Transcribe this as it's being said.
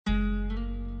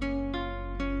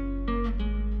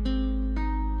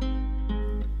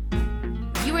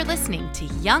are listening to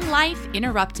Young Life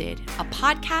Interrupted, a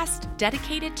podcast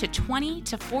dedicated to 20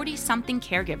 to 40-something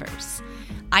caregivers.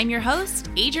 I'm your host,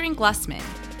 Adrienne Glussman,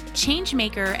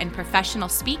 changemaker and professional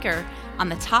speaker on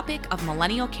the topic of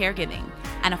millennial caregiving,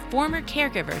 and a former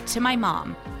caregiver to my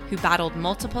mom, who battled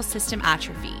multiple system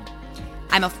atrophy.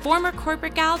 I'm a former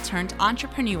corporate gal turned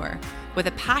entrepreneur with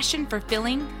a passion for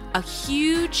filling a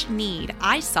huge need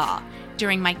I saw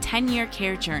during my 10-year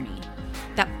care journey,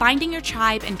 that finding your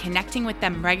tribe and connecting with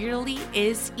them regularly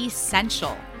is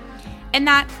essential, and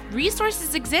that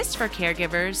resources exist for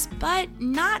caregivers, but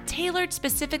not tailored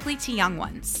specifically to young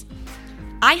ones.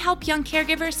 I help young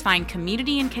caregivers find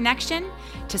community and connection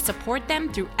to support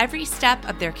them through every step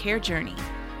of their care journey.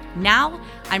 Now,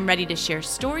 I'm ready to share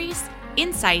stories,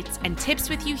 insights, and tips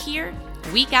with you here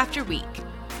week after week.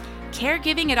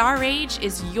 Caregiving at our age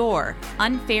is your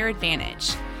unfair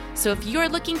advantage. So if you're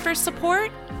looking for support,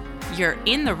 you're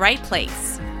in the right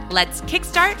place. Let's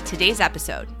kickstart today's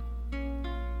episode.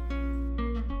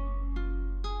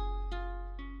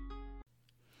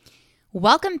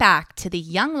 Welcome back to the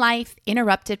Young Life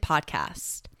Interrupted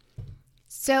podcast.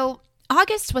 So,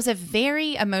 August was a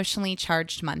very emotionally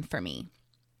charged month for me.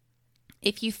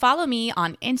 If you follow me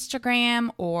on Instagram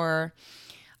or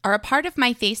are a part of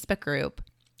my Facebook group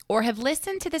or have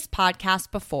listened to this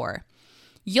podcast before,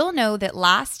 you'll know that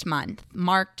last month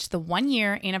marked the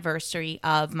 1-year anniversary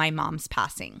of my mom's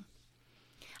passing.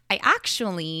 I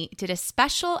actually did a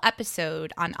special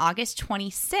episode on August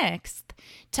 26th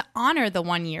to honor the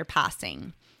 1-year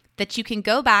passing that you can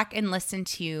go back and listen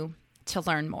to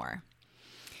learn more.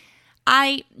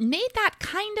 I made that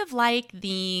kind of like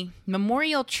the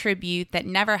memorial tribute that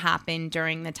never happened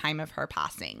during the time of her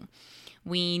passing.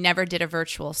 We never did a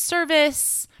virtual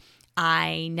service.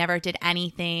 I never did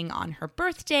anything on her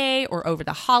birthday or over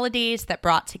the holidays that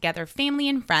brought together family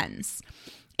and friends.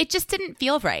 It just didn't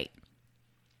feel right.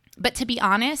 But to be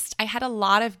honest, I had a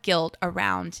lot of guilt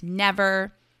around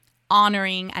never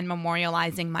honoring and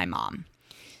memorializing my mom.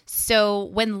 So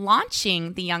when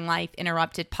launching the Young Life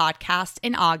Interrupted podcast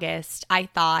in August, I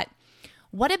thought,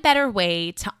 what a better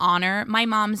way to honor my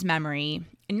mom's memory,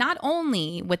 not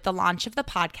only with the launch of the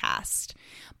podcast,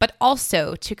 but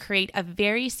also to create a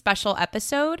very special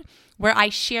episode where I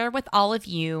share with all of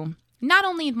you not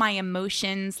only my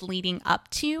emotions leading up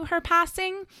to her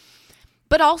passing,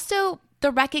 but also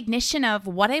the recognition of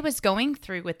what I was going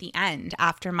through at the end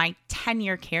after my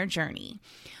 10-year care journey.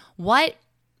 What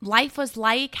life was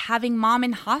like having mom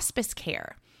in hospice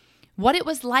care. What it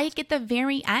was like at the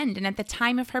very end and at the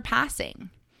time of her passing.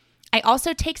 I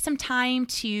also take some time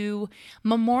to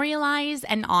memorialize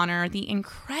and honor the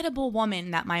incredible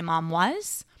woman that my mom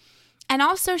was, and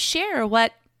also share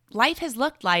what life has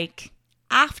looked like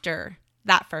after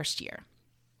that first year.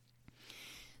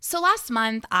 So last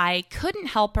month, I couldn't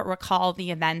help but recall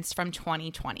the events from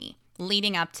 2020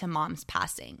 leading up to mom's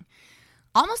passing,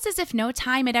 almost as if no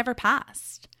time had ever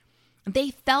passed. They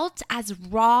felt as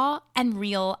raw and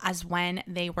real as when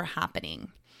they were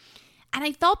happening. And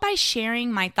I thought by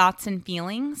sharing my thoughts and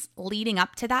feelings leading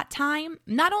up to that time,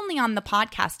 not only on the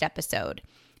podcast episode,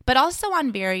 but also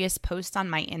on various posts on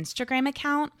my Instagram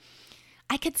account,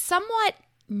 I could somewhat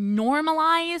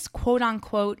normalize, quote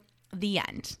unquote, the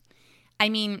end. I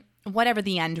mean, whatever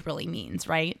the end really means,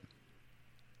 right?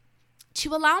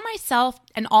 To allow myself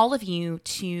and all of you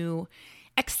to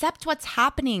accept what's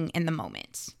happening in the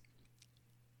moment.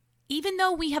 Even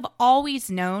though we have always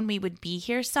known we would be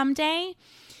here someday,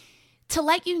 to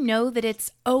let you know that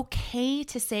it's okay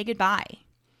to say goodbye,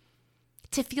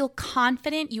 to feel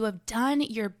confident you have done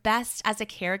your best as a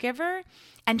caregiver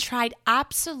and tried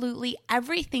absolutely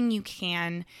everything you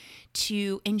can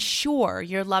to ensure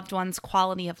your loved one's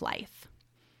quality of life,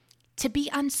 to be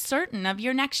uncertain of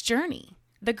your next journey,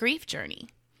 the grief journey,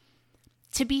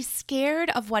 to be scared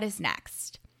of what is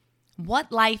next,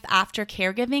 what life after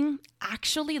caregiving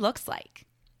actually looks like.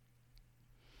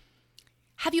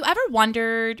 Have you ever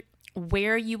wondered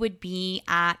where you would be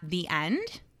at the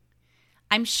end?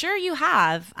 I'm sure you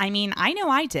have. I mean, I know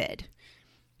I did.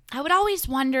 I would always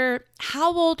wonder,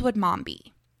 how old would mom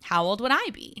be? How old would I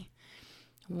be?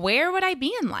 Where would I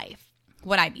be in life?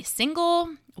 Would I be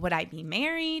single? Would I be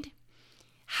married?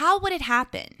 How would it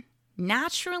happen?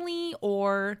 Naturally,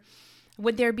 or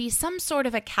would there be some sort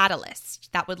of a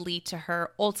catalyst that would lead to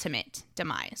her ultimate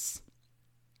demise?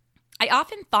 I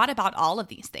often thought about all of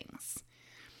these things.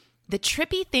 The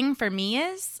trippy thing for me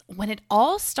is when it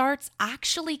all starts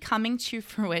actually coming to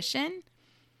fruition,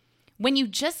 when you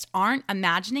just aren't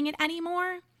imagining it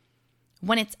anymore,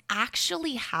 when it's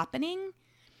actually happening,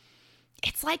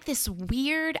 it's like this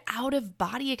weird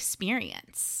out-of-body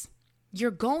experience.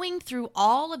 You're going through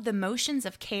all of the motions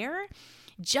of care,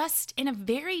 just in a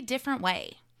very different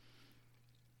way.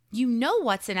 You know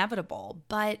what's inevitable,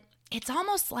 but it's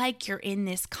almost like you're in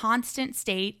this constant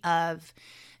state of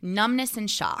numbness and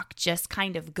shock, just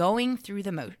kind of going through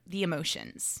the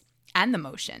emotions and the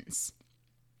motions.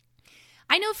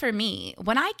 I know for me,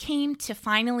 when I came to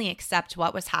finally accept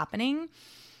what was happening,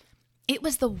 it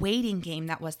was the waiting game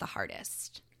that was the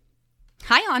hardest.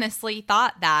 I honestly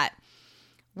thought that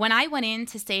when I went in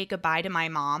to say goodbye to my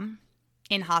mom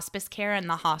in hospice care in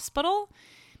the hospital,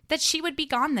 that she would be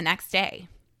gone the next day,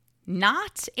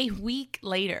 not a week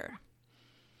later.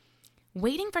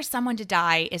 Waiting for someone to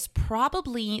die is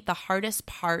probably the hardest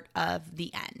part of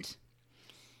the end.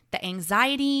 The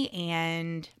anxiety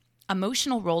and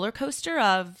emotional roller coaster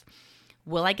of,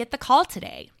 will I get the call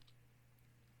today?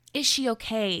 Is she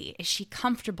okay? Is she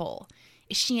comfortable?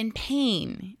 Is she in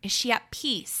pain? Is she at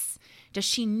peace? Does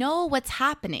she know what's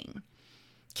happening?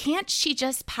 Can't she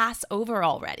just pass over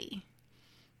already?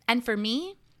 And for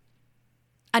me,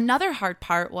 another hard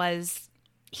part was,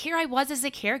 here I was as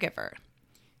a caregiver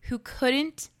who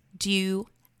couldn't do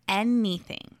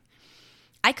anything.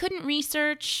 I couldn't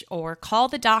research or call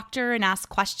the doctor and ask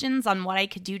questions on what I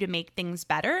could do to make things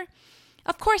better.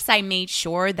 Of course, I made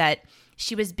sure that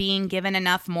she was being given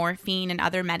enough morphine and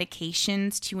other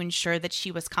medications to ensure that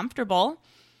she was comfortable.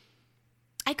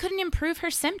 I couldn't improve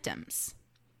her symptoms.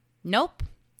 Nope.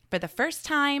 For the first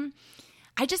time,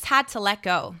 I just had to let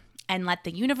go and let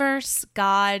the universe,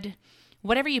 God,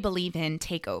 whatever you believe in,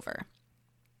 take over.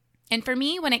 And for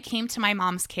me, when it came to my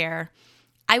mom's care,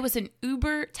 I was an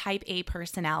uber type A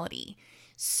personality.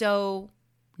 So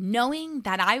knowing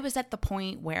that I was at the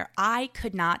point where I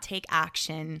could not take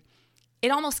action,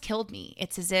 it almost killed me.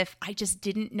 It's as if I just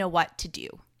didn't know what to do.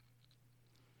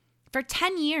 For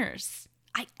 10 years,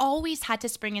 I always had to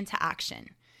spring into action.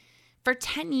 For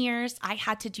 10 years, I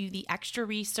had to do the extra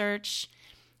research,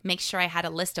 make sure I had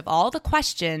a list of all the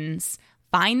questions,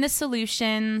 find the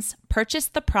solutions, purchase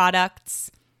the products,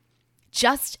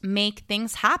 just make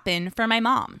things happen for my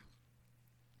mom.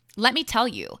 Let me tell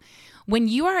you, when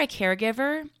you are a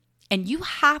caregiver and you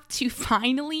have to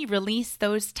finally release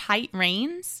those tight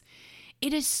reins,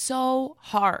 it is so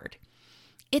hard.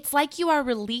 It's like you are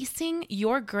releasing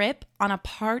your grip on a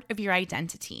part of your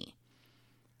identity.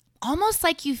 Almost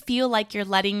like you feel like you're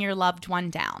letting your loved one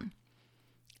down.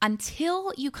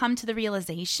 Until you come to the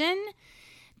realization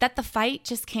that the fight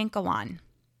just can't go on.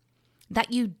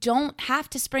 That you don't have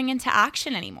to spring into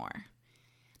action anymore.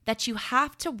 That you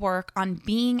have to work on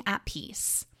being at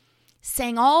peace.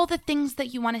 Saying all the things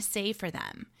that you want to say for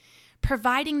them.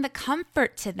 Providing the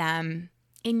comfort to them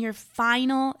in your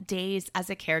final days as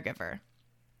a caregiver.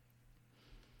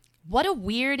 What a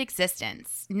weird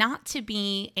existence, not to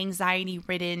be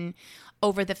anxiety-ridden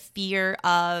over the fear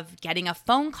of getting a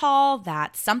phone call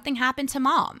that something happened to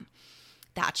mom,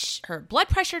 that her blood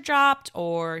pressure dropped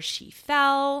or she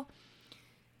fell,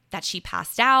 that she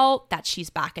passed out, that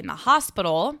she's back in the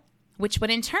hospital, which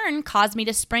would in turn cause me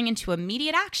to spring into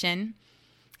immediate action.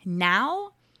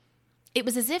 Now, it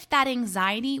was as if that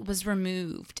anxiety was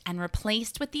removed and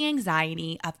replaced with the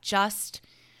anxiety of just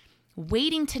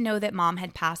waiting to know that mom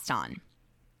had passed on.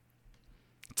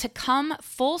 To come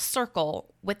full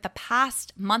circle with the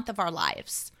past month of our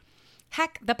lives.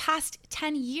 Heck, the past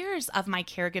 10 years of my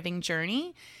caregiving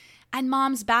journey and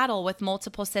mom's battle with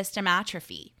multiple system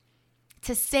atrophy.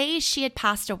 To say she had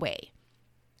passed away.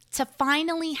 To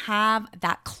finally have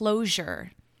that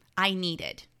closure I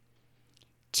needed.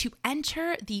 To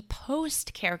enter the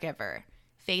post-caregiver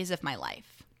phase of my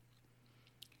life.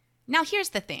 Now here's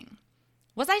the thing.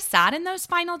 Was I sad in those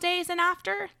final days and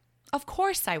after? Of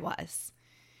course I was.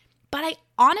 But I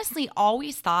honestly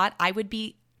always thought I would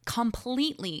be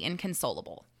completely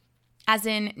inconsolable. As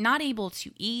in, not able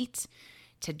to eat,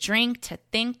 to drink, to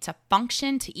think, to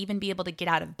function, to even be able to get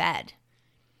out of bed.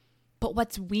 But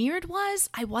what's weird was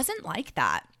I wasn't like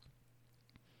that.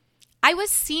 I was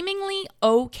seemingly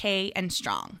okay and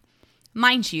strong.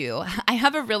 Mind you, I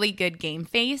have a really good game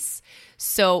face,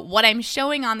 so what I'm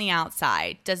showing on the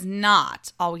outside does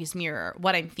not always mirror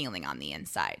what I'm feeling on the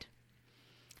inside.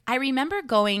 I remember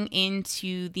going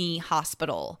into the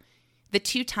hospital the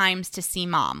 2 times to see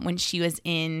mom when she was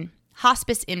in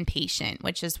hospice inpatient,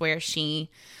 which is where she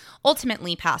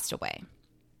ultimately passed away.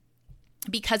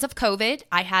 Because of COVID,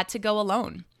 I had to go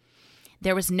alone.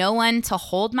 There was no one to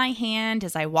hold my hand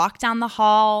as I walked down the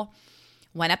hall,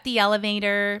 went up the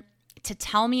elevator, to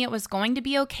tell me it was going to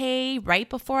be okay right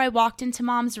before I walked into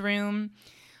mom's room,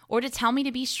 or to tell me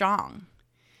to be strong.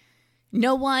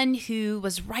 No one who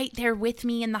was right there with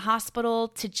me in the hospital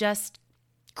to just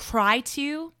cry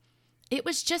to. It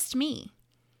was just me.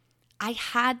 I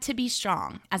had to be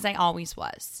strong, as I always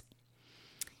was.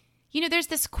 There's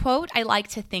this quote I like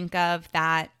to think of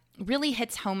that really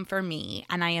hits home for me,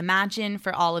 and I imagine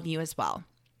for all of you as well.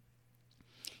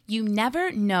 You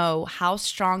never know how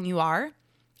strong you are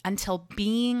until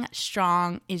being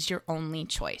strong is your only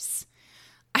choice.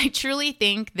 I truly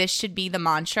think this should be the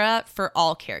mantra for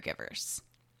all caregivers.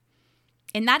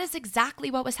 And that is exactly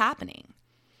what was happening.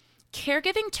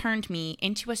 Caregiving turned me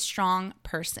into a strong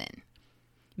person.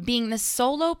 Being the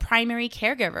solo primary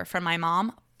caregiver for my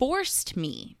mom forced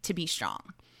me to be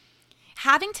strong.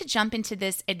 Having to jump into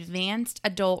this advanced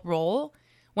adult role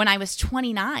when I was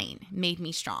 29 made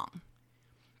me strong.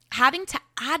 Having to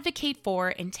advocate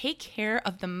for and take care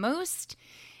of the most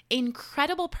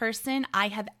incredible person I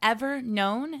have ever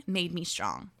known made me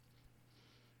strong.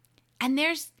 And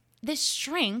this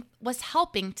strength was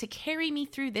helping to carry me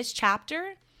through this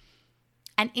chapter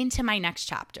and into my next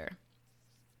chapter.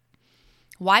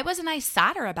 Why wasn't I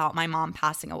sadder about my mom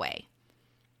passing away?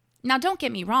 Now, don't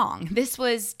get me wrong. This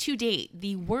was, to date,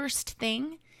 the worst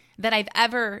thing that I've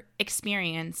ever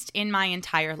experienced in my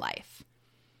entire life.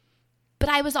 But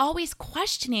I was always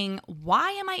questioning,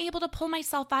 why am I able to pull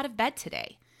myself out of bed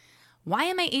today? Why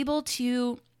am I able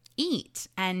to eat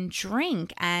and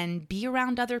drink and be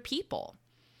around other people?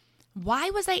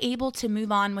 Why was I able to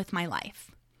move on with my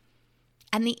life?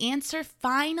 And the answer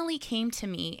finally came to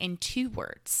me in 2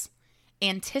 words: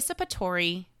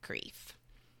 anticipatory grief.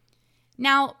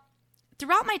 Now,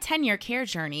 throughout my 10-year care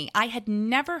journey, I had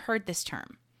never heard this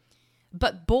term.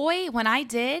 But boy, when I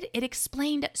did, it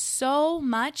explained so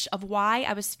much of why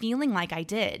I was feeling like I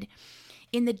did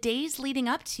in the days leading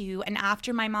up to and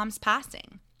after my mom's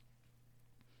passing.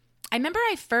 I remember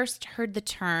I first heard the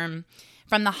term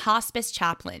from the hospice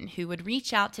chaplain who would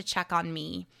reach out to check on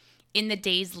me in the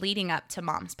days leading up to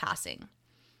mom's passing.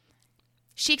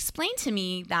 She explained to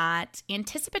me that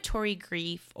anticipatory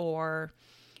grief, or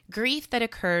grief that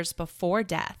occurs before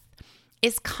death,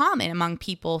 is common among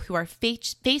people who are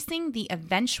facing the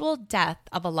eventual death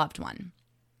of a loved one.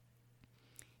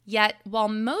 Yet, while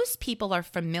most people are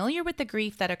familiar with the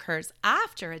grief that occurs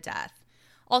after a death,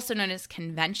 also known as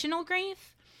conventional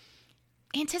grief,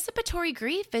 anticipatory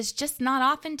grief is just not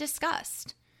often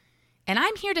discussed. And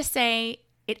I'm here to say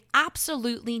it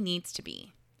absolutely needs to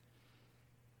be.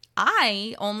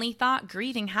 I only thought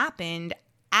grieving happened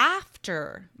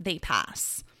after they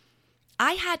pass.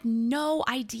 I had no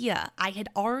idea I had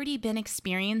already been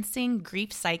experiencing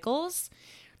grief cycles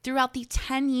throughout the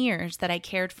 10 years that I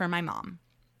cared for my mom.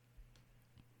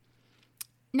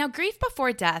 Now, grief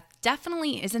before death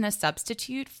definitely isn't a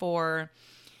substitute for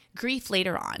grief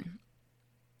later on.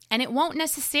 And it won't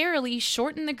necessarily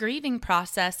shorten the grieving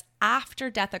process after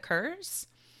death occurs.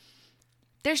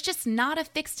 There's just not a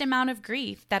fixed amount of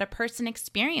grief that a person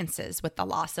experiences with the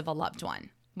loss of a loved one,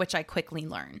 which I quickly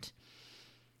learned.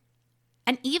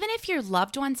 And even if your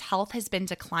loved one's health has been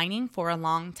declining for a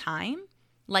long time,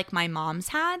 like my mom's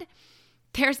had,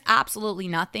 there's absolutely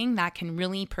nothing that can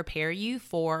really prepare you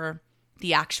for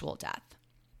the actual death.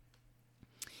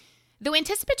 Though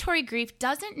anticipatory grief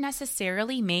doesn't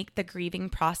necessarily make the grieving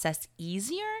process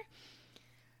easier,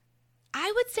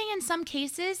 I would say in some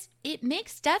cases, it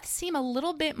makes death seem a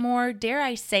little bit more, dare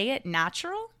I say it,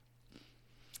 natural.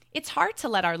 It's hard to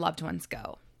let our loved ones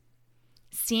go.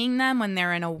 Seeing them when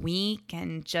they're in a weak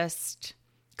and just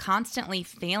constantly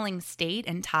failing state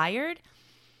and tired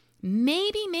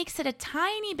maybe makes it a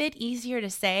tiny bit easier to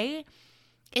say,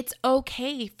 it's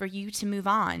okay for you to move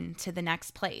on to the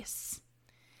next place.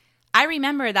 I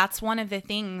remember that's one of the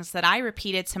things that I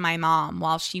repeated to my mom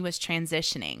while she was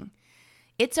transitioning.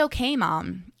 It's okay,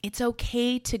 Mom. It's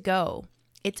okay to go.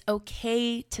 It's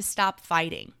okay to stop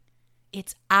fighting.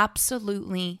 It's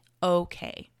absolutely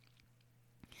okay.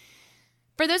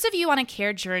 For those of you on a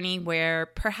care journey where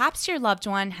perhaps your loved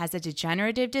one has a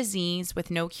degenerative disease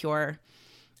with no cure,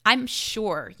 I'm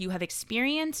sure you have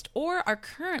experienced or are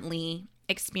currently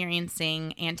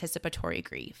experiencing anticipatory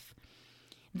grief.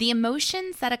 The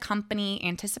emotions that accompany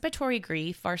anticipatory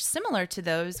grief are similar to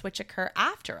those which occur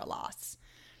after a loss,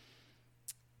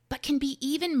 but can be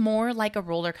even more like a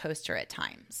roller coaster at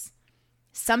times.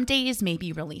 Some days may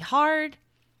be really hard.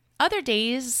 Other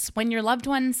days, when your loved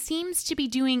one seems to be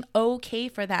doing okay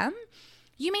for them,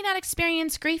 you may not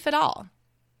experience grief at all.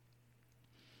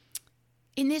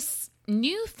 In this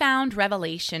newfound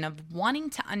revelation of wanting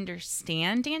to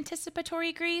understand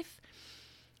anticipatory grief,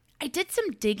 I did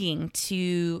some digging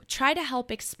to try to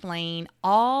help explain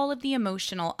all of the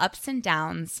emotional ups and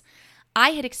downs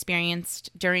I had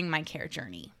experienced during my care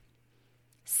journey.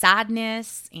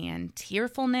 Sadness and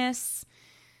tearfulness,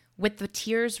 with the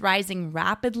tears rising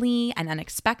rapidly and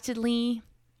unexpectedly.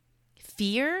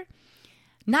 Fear,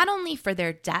 not only for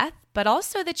their death, but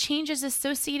also the changes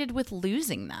associated with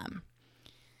losing them.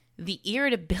 The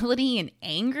irritability and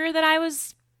anger that I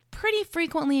was pretty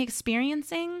frequently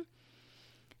experiencing,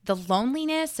 the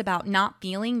loneliness about not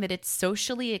feeling that it's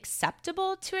socially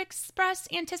acceptable to express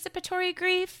anticipatory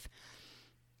grief,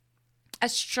 a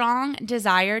strong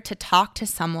desire to talk to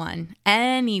someone,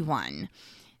 anyone,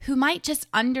 who might just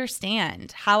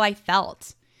understand how I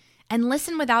felt and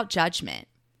listen without judgment,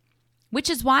 which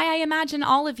is why I imagine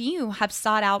all of you have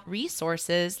sought out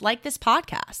resources like this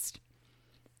podcast.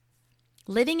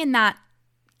 Living in that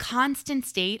constant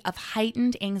state of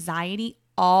heightened anxiety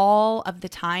all of the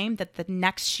time that the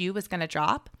next shoe is going to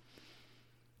drop.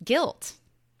 Guilt.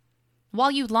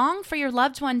 While you long for your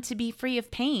loved one to be free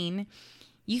of pain,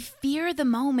 you fear the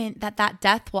moment that that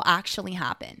death will actually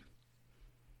happen.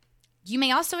 You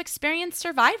may also experience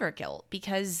survivor guilt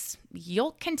because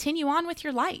you'll continue on with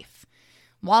your life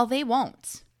while they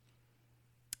won't.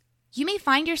 You may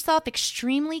find yourself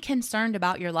extremely concerned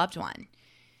about your loved one,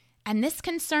 and this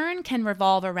concern can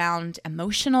revolve around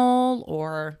emotional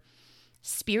or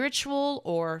spiritual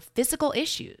or physical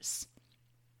issues.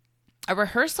 A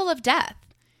rehearsal of death.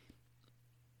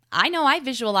 I know I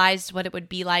visualized what it would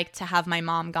be like to have my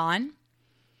mom gone.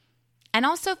 And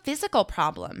also physical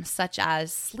problems such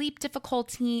as sleep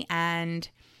difficulty and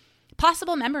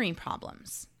possible memory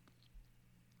problems.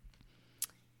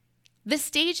 The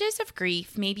stages of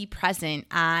grief may be present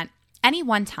at any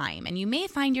one time, and you may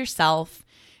find yourself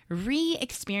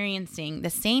re-experiencing the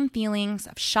same feelings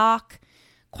of shock,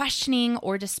 questioning,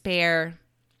 or despair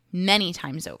many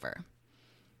times over.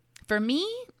 For me,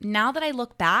 now that I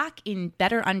look back in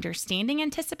better understanding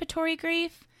anticipatory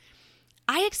grief,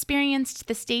 I experienced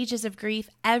the stages of grief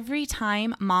every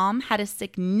time Mom had a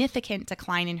significant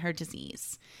decline in her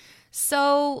disease.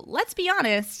 So let's be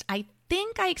honest, I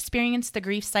think I experienced the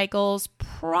grief cycles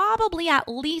probably at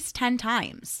least 10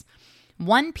 times.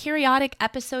 One periodic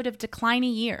episode of decline a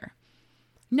year.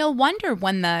 No wonder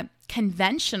when the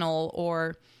conventional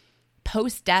or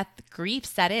post-death grief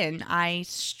set in, I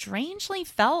strangely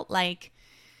felt like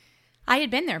I had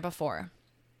been there before.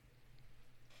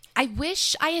 I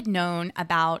wish I had known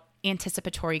about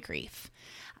anticipatory grief.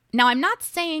 Now, I'm not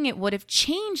saying it would have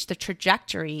changed the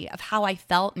trajectory of how I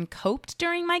felt and coped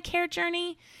during my care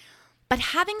journey, but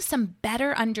having some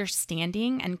better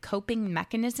understanding and coping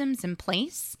mechanisms in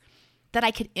place that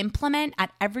I could implement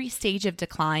at every stage of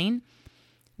decline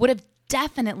would have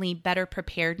definitely better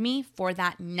prepared me for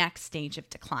that next stage of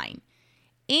decline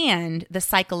and the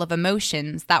cycle of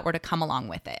emotions that were to come along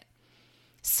with it.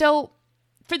 So,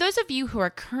 for those of you who are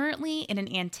currently in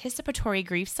an anticipatory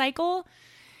grief cycle,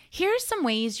 here are some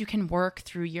ways you can work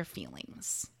through your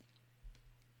feelings.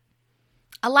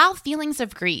 Allow feelings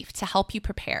of grief to help you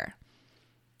prepare.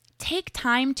 Take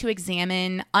time to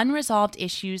examine unresolved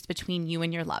issues between you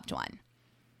and your loved one.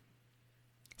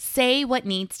 Say what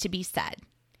needs to be said.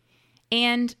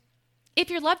 And if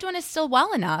your loved one is still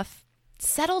well enough,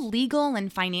 settle legal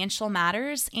and financial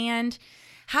matters and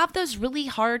have those really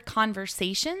hard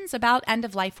conversations about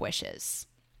end-of-life wishes.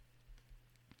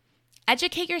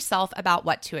 Educate yourself about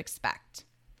what to expect.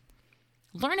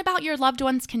 Learn about your loved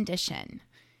one's condition.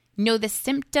 Know the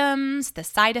symptoms, the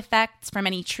side effects from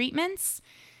any treatments,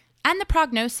 and the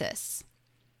prognosis.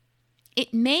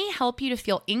 It may help you to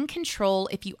feel in control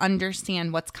if you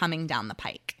understand what's coming down the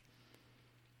pike.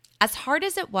 As hard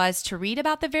as it was to read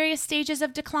about the various stages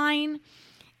of decline,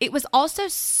 it was also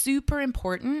super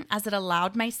important as it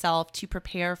allowed myself to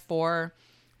prepare for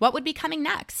what would be coming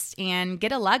next and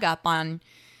get a leg up on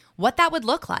what that would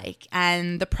look like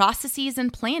and the processes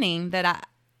and planning that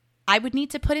I would need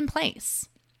to put in place.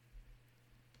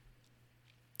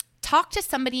 Talk to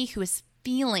somebody who is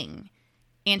feeling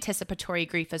anticipatory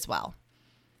grief as well.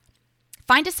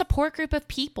 Find a support group of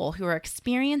people who are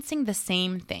experiencing the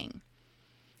same thing.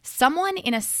 Someone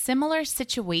in a similar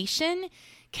situation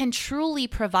can truly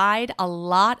provide a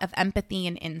lot of empathy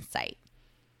and insight.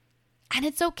 And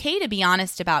it's okay to be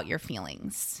honest about your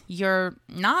feelings. You're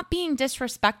not being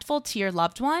disrespectful to your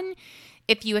loved one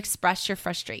if you express your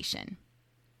frustration.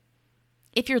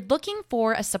 If you're looking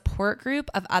for a support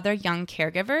group of other young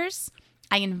caregivers,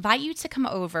 I invite you to come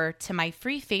over to my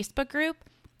free Facebook group,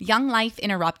 Young Life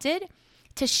Interrupted,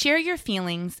 to share your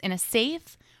feelings in a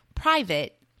safe,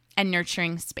 private, and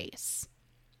nurturing space.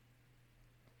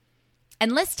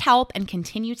 Enlist help and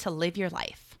continue to live your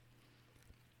life.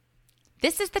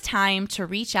 This is the time to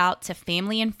reach out to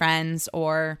family and friends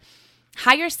or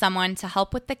hire someone to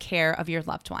help with the care of your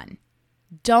loved one.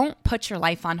 Don't put your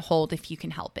life on hold if you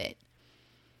can help it.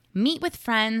 Meet with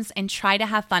friends and try to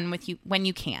have fun with you when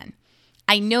you can.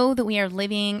 I know that we are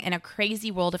living in a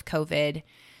crazy world of COVID.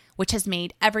 which has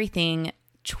made everything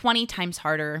 20 times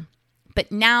harder.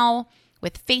 But now,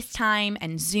 with FaceTime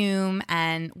and Zoom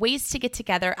and ways to get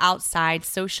together outside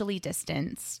socially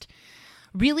distanced,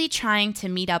 really trying to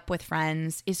meet up with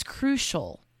friends is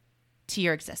crucial to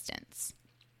your existence.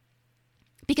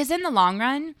 Because in the long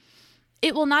run,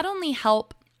 it will not only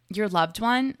help your loved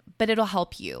one, but it'll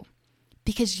help you.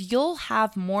 Because you'll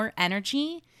have more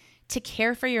energy to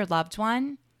care for your loved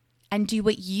one and do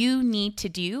what you need to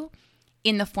do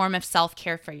in the form of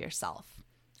self-care for yourself,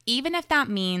 even if that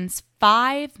means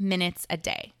 5 minutes a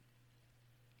day.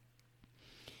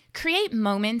 Create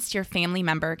moments your family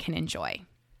member can enjoy.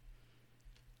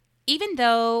 Even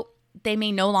though they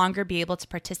may no longer be able to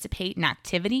participate in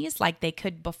activities like they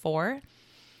could before,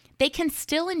 they can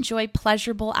still enjoy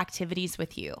pleasurable activities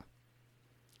with you.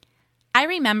 I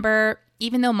remember,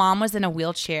 even though Mom was in a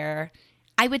wheelchair,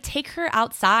 I would take her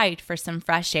outside for some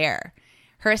fresh air.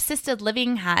 Her assisted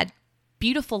living had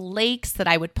beautiful lakes that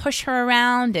I would push her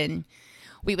around, and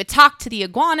we would talk to the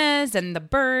iguanas and the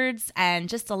birds and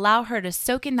just allow her to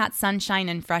soak in that sunshine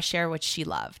and fresh air, which she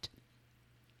loved.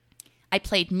 I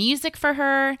played music for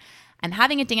her, and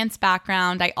having a dance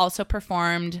background, I also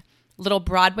performed little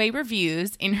Broadway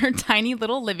reviews in her tiny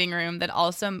little living room that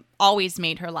also always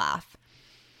made her laugh.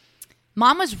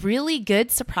 Mom was really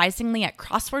good, surprisingly, at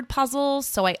crossword puzzles,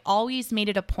 so I always made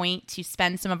it a point to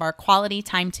spend some of our quality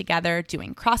time together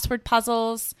doing crossword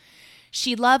puzzles.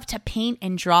 She loved to paint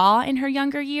and draw in her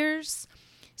younger years,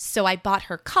 so I bought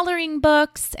her coloring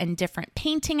books and different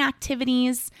painting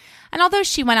activities. And although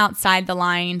she went outside the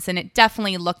lines and it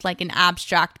definitely looked like an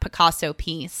abstract Picasso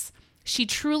piece, she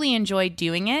truly enjoyed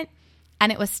doing it, and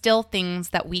it was still things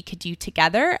that we could do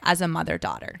together as a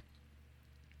mother-daughter.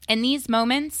 And these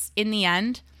moments, in the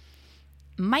end,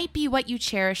 might be what you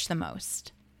cherish the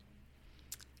most.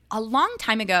 A long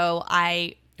time ago,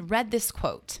 I read this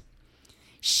quote.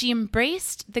 She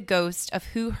embraced the ghost of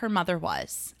who her mother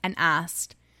was and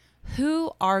asked,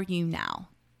 "Who are you now?"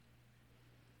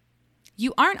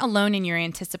 You aren't alone in your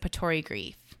anticipatory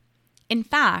grief. In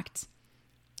fact,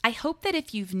 I hope that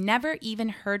if you've never even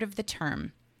heard of the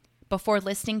term before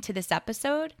listening to this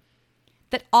episode,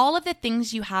 that all of the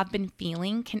things you have been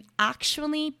feeling can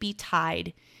actually be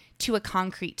tied to a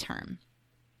concrete term.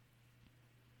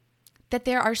 That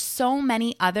there are so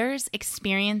many others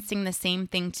experiencing the same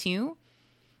thing too,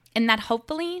 and that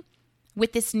hopefully,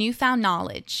 with this newfound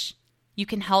knowledge, you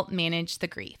can help manage the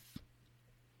grief.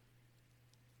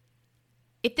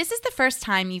 If this is the first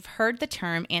time you've heard the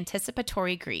term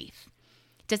anticipatory grief,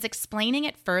 does explaining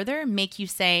it further make you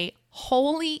say,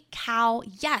 "Holy cow,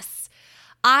 yes,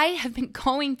 I have been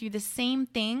going through the same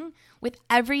thing with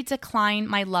every decline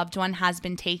my loved one has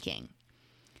been taking"?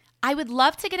 I would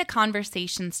love to get a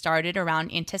conversation started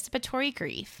around anticipatory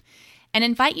grief and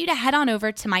invite you to head on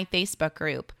over to my Facebook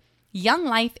group, Young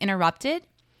Life Interrupted,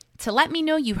 to let me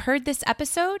know you heard this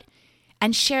episode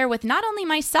and share with not only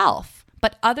myself,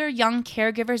 but other young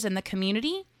caregivers in the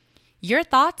community your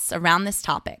thoughts around this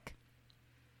topic.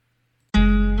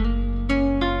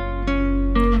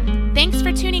 Thanks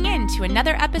for tuning in to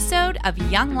another episode of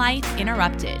Young Life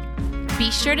Interrupted.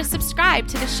 Be sure to subscribe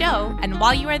to the show, and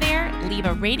while you are there, leave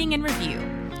a rating and review.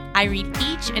 I read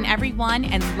each and every one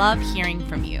and love hearing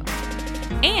from you.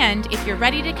 And if you're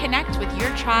ready to connect with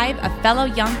your tribe of fellow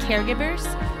young caregivers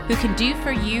who can do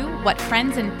for you what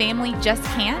friends and family just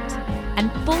can't,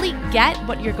 and fully get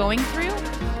what you're going through,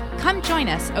 come join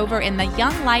us over in the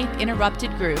Young Life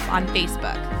Interrupted group on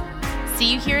Facebook.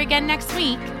 See you here again next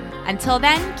week. Until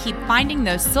then, keep finding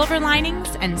those silver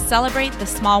linings and celebrate the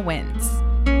small wins.